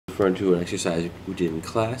referring to an exercise we did in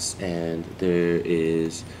class, and there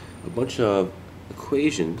is a bunch of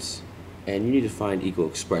equations, and you need to find equal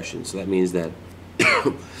expressions. So that means that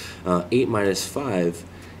 8 minus 5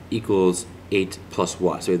 equals 8 plus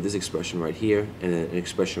y. So we have this expression right here, and then an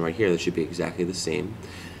expression right here that should be exactly the same.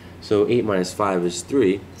 So 8 minus 5 is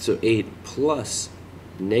 3, so 8 plus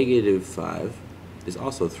negative 5 is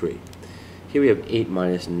also 3. Here we have 8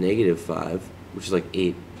 minus negative 5, which is like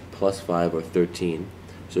 8 plus 5, or 13.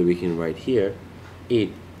 So we can write here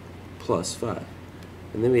 8 plus 5.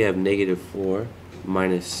 And then we have negative 4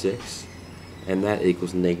 minus 6, and that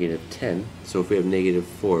equals negative 10. So if we have negative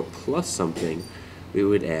 4 plus something, we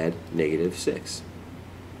would add negative 6.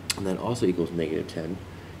 And that also equals negative 10.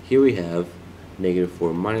 Here we have negative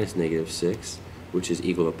 4 minus negative 6, which is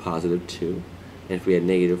equal to positive 2. And if we had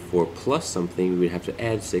negative 4 plus something, we would have to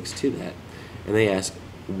add 6 to that. And they ask,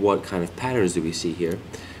 what kind of patterns do we see here?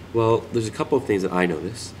 Well, there's a couple of things that I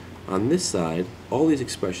notice. On this side, all these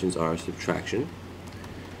expressions are subtraction.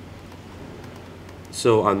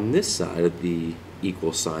 So on this side of the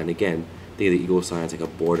equal sign, again, think of the equal sign as like a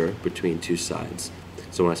border between two sides.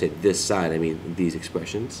 So when I say this side, I mean these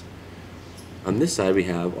expressions. On this side, we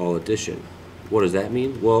have all addition. What does that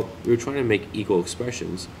mean? Well, we were trying to make equal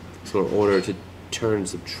expressions. So in order to turn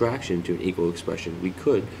subtraction to an equal expression, we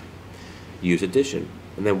could use addition.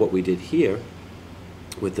 And then what we did here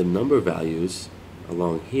with the number values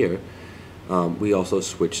along here, we also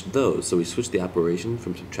switched those. So we switched the operation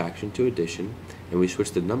from subtraction to addition, and we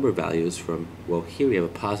switched the number values from, well, here we have a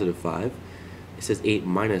positive 5. It says 8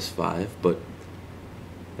 minus 5, but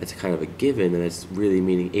that's kind of a given, and it's really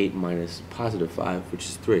meaning 8 minus positive 5, which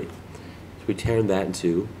is 3. So we turn that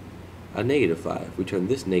into a negative 5. We turn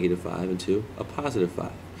this negative 5 into a positive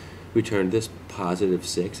 5. We turn this positive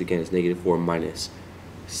 6, again it's negative 4 minus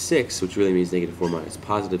 6, which really means negative 4 minus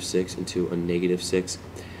positive 6, into a negative 6.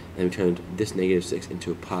 And we turned this negative 6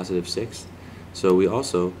 into a positive 6. So we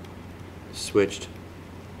also switched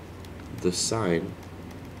the sign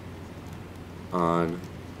on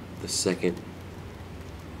the second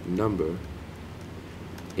number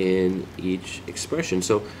in each expression.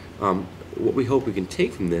 So what we hope we can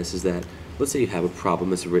take from this is that, let's say you have a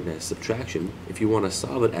problem that's written as subtraction. If you want to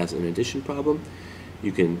solve it as an addition problem,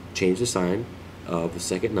 you can change the sign of the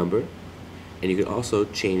second number, and you can also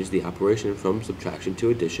change the operation from subtraction to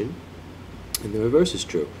addition, and the reverse is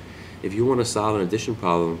true. If you want to solve an addition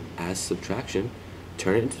problem as subtraction,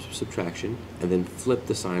 turn it into subtraction, and then flip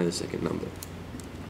the sign of the second number.